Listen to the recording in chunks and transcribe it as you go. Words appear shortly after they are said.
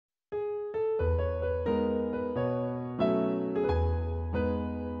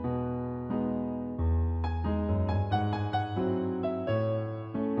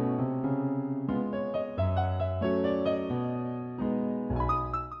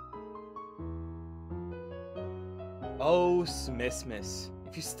Oh, Smissmas.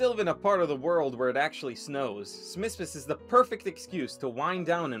 If you still live in a part of the world where it actually snows, Smissmas is the perfect excuse to wind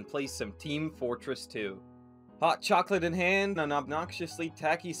down and play some Team Fortress 2. Hot chocolate in hand, an obnoxiously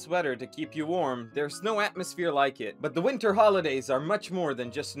tacky sweater to keep you warm, there's no atmosphere like it. But the winter holidays are much more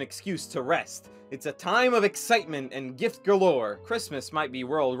than just an excuse to rest. It's a time of excitement and gift galore. Christmas might be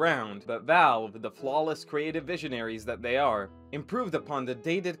world-round, but Valve, the flawless creative visionaries that they are, improved upon the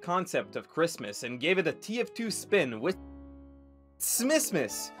dated concept of Christmas and gave it a TF2 spin with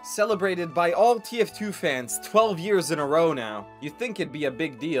Smissmas, celebrated by all TF2 fans 12 years in a row now. You'd think it'd be a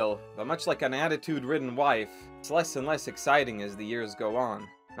big deal, but much like an attitude-ridden wife, it's less and less exciting as the years go on.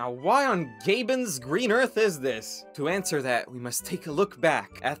 Now why on Gaben's green earth is this? To answer that, we must take a look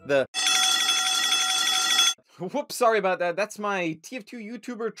back at the... Whoops, sorry about that. That's my TF2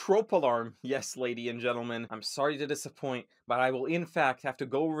 YouTuber trope alarm. Yes, lady and gentlemen, I'm sorry to disappoint, but I will in fact have to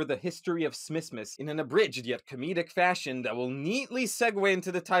go over the history of Smissmas in an abridged yet comedic fashion that will neatly segue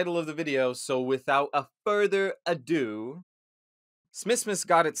into the title of the video, so without a further ado... Smissmas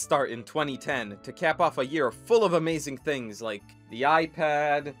got its start in 2010 to cap off a year full of amazing things like the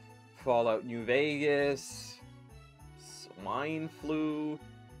iPad, Fallout New Vegas, swine flu...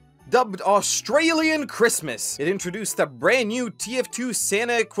 Dubbed Australian Christmas, it introduced a brand new TF2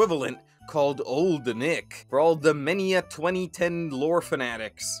 Santa equivalent called Old Nick for all the many a 2010 lore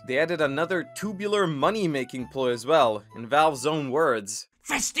fanatics. They added another tubular money-making ploy as well, in Valve's own words.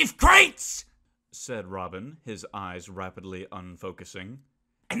 "Festive crates!" said Robin, his eyes rapidly unfocusing.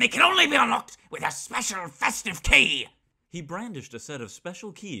 "And they can only be unlocked with a special festive key!" He brandished a set of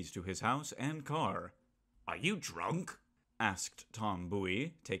special keys to his house and car. "Are you drunk?" asked Tom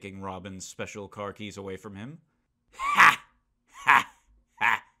Bowie, taking Robin's special car keys away from him. Ha! Ha!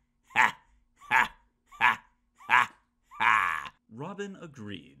 Ha! Ha! Ha! Ha! Ha! Ha! Robin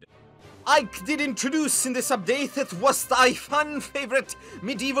agreed. I did introduce in this update that was thy fan favorite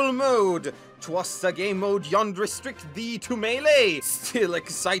medieval mode. 'Twas a game mode yond restrict thee to melee. Still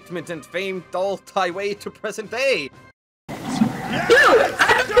excitement and fame all thy way to present day. Dude,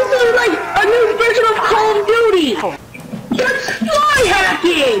 I think this is like a new version of Call of Duty! That's fly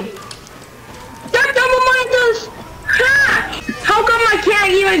hacking! That double does hack! How come I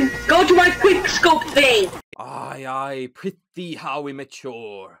can't even go to my quick scope thing? Aye, pretty how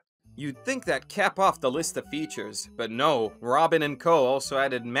immature. You'd think that cap off the list of features, but no, Robin and Co. also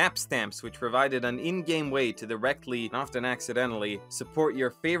added map stamps which provided an in-game way to directly, and often accidentally, support your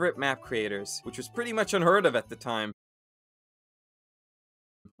favorite map creators, which was pretty much unheard of at the time.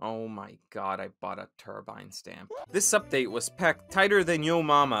 Oh my god, I bought a turbine stamp. This update was packed tighter than Yo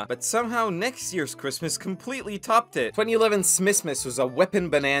Mama, but somehow next year's Christmas completely topped it. 2011 Smissmas was a weapon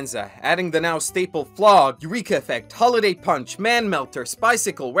bonanza, adding the now staple Flog, Eureka Effect, Holiday Punch, Man Melter,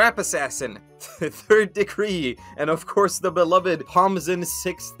 Spicicle, Rap Assassin, Third Degree, and of course the beloved Homzen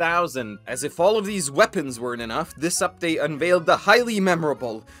 6000. As if all of these weapons weren't enough, this update unveiled the highly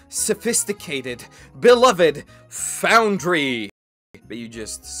memorable, sophisticated, beloved Foundry. But you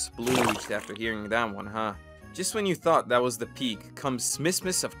just splooged after hearing that one, huh? Just when you thought that was the peak, comes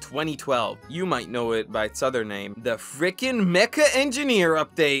Smissmas of 2012. You might know it by its other name, the frickin' Mecha Engineer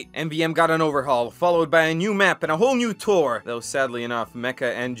update. MVM got an overhaul, followed by a new map and a whole new tour. Though sadly enough,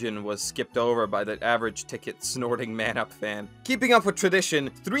 Mecha Engine was skipped over by the average ticket snorting man-up fan. Keeping up with tradition,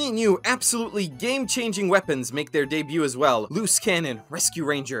 3 new absolutely game-changing weapons make their debut as well. Loose Cannon, Rescue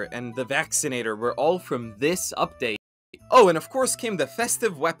Ranger, and the Vaccinator were all from this update. Oh, and of course came the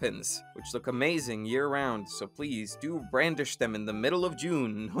festive weapons, which look amazing year-round, so please do brandish them in the middle of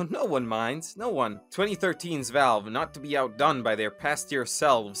June. No one minds, no one. 2013's Valve, not to be outdone by their past year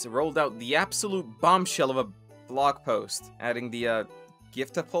selves, rolled out the absolute bombshell of a blog post, adding the,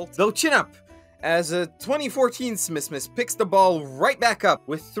 gift-a-pult? Though chin up! As 2014 Smissmas picks the ball right back up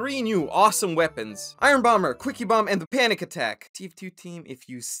with 3 new awesome weapons. Iron Bomber, Quickie Bomb, and the Panic Attack. TF2 team, if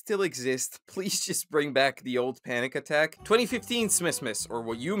you still exist, please just bring back the old Panic Attack. 2015 Smissmas, or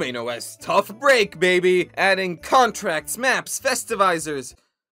what you may know as Tough Break, baby! Adding contracts, maps, festivizers,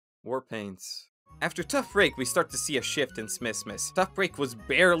 war paints. After Tough Break, we start to see a shift in Smissmas. Tough Break was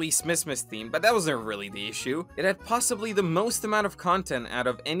barely Smissmas themed, but that wasn't really the issue. It had possibly the most amount of content out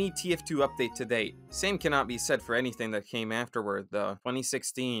of any TF2 update to date. Same cannot be said for anything that came afterward, though.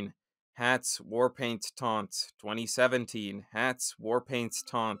 2016, Hats, Warpaint, Taunts. 2017, Hats, Warpaint,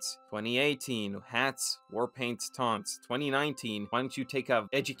 Taunts. 2018, Hats, Warpaint, Taunts. 2019, why don't you take a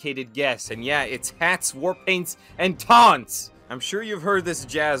educated guess? And yeah, it's Hats, Warpaints, and Taunts! I'm sure you've heard this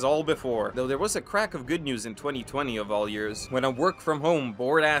jazz all before, though there was a crack of good news in 2020 of all years, when a work-from-home,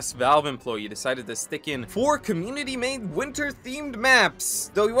 bored-ass Valve employee decided to stick in 4 community-made winter-themed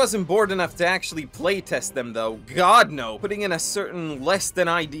maps. Though he wasn't bored enough to actually playtest them though, god no, putting in a certain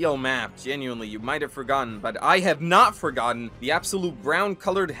less-than-ideal map. Genuinely, you might have forgotten, but I have not forgotten the absolute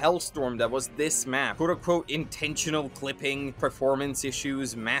brown-colored hellstorm that was this map. Quote-unquote intentional clipping, performance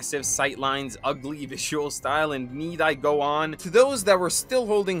issues, massive sightlines, ugly visual style, and need I go on? To those that were still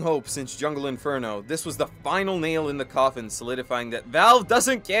holding hope since Jungle Inferno, this was the final nail in the coffin, solidifying that Valve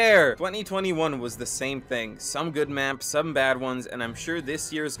doesn't care! 2021 was the same thing. Some good maps, some bad ones, and I'm sure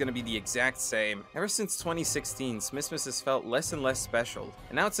this year is gonna be the exact same. Ever since 2016, Smissmas has felt less and less special,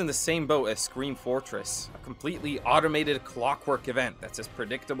 and now it's in the same boat as Scream Fortress, a completely automated clockwork event that's as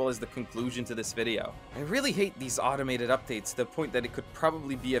predictable as the conclusion to this video. I really hate these automated updates to the point that it could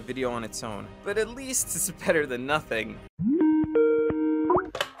probably be a video on its own, but at least it's better than nothing.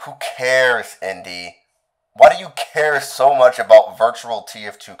 Who cares, Indy? Why do you care so much about virtual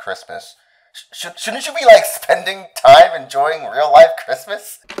TF2 Christmas? Shouldn't you be, like, spending time enjoying real-life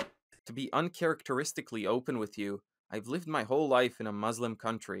Christmas? To be uncharacteristically open with you, I've lived my whole life in a Muslim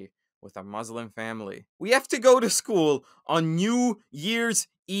country with a Muslim family. We have to go to school on New Year's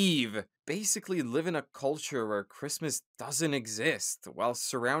Eve. Basically live in a culture where Christmas doesn't exist, while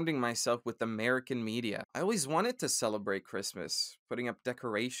surrounding myself with American media. I always wanted to celebrate Christmas, putting up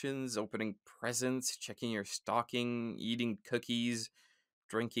decorations, opening presents, checking your stocking, eating cookies,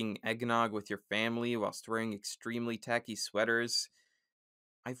 drinking eggnog with your family whilst wearing extremely tacky sweaters.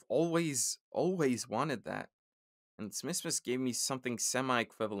 I've always wanted that, and Smissmas gave me something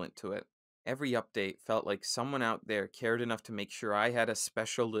semi-equivalent to it. Every update felt like someone out there cared enough to make sure I had a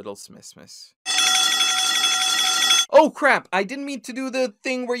special little Smissmas. Oh crap, I didn't mean to do the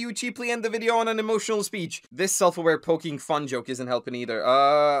thing where you cheaply end the video on an emotional speech. This self-aware poking fun joke isn't helping either.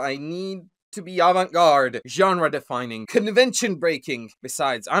 I need to be avant-garde, genre-defining, convention-breaking.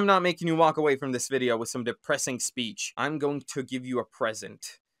 Besides, I'm not making you walk away from this video with some depressing speech. I'm going to give you a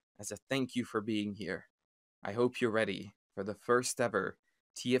present as a thank you for being here. I hope you're ready for the first ever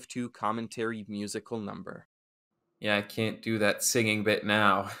TF2 commentary musical number. Yeah, I can't do that singing bit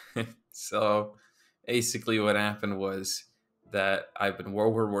now. So basically what happened was that I've been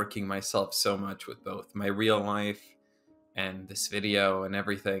overworking myself so much with both my real life and this video and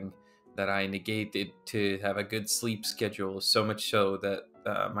everything that I negated to have a good sleep schedule, so much so that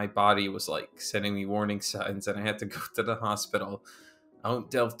my body was like sending me warning signs and I had to go to the hospital. I won't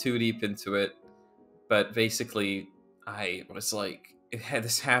delve too deep into it, but basically I was like, it had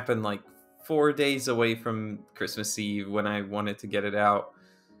this happen like 4 days away from Christmas Eve when I wanted to get it out.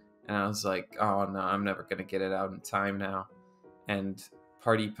 And I was like, oh no, I'm never going to get it out in time now. And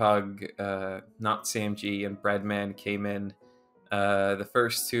Party Pug, Not Sam G, and Breadman came in. The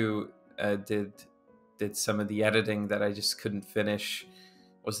first two did some of the editing that I just couldn't finish.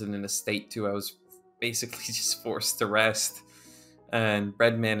 Wasn't in a state to. I was basically just forced to rest. And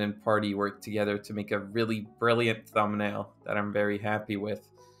Breadman and Party worked together to make a really brilliant thumbnail that I'm very happy with.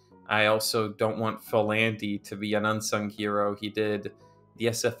 I also don't want Full Andy to be an unsung hero. He did the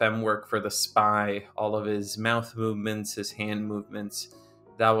SFM work for The Spy, all of his mouth movements, his hand movements,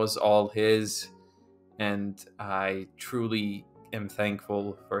 that was all his. And I truly am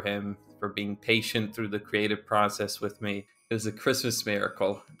thankful for him for being patient through the creative process with me. It was a Christmas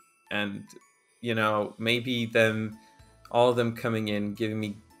miracle. And, you know, maybe all of them coming in, giving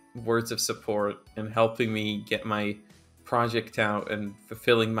me words of support and helping me get my project out and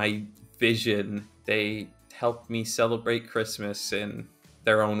fulfilling my vision, they helped me celebrate Christmas in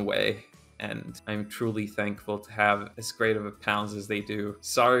their own way. And I'm truly thankful to have as great of a pals as they do.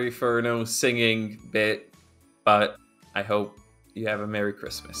 Sorry for no singing bit, but I hope you have a Merry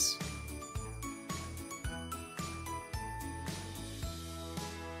Christmas.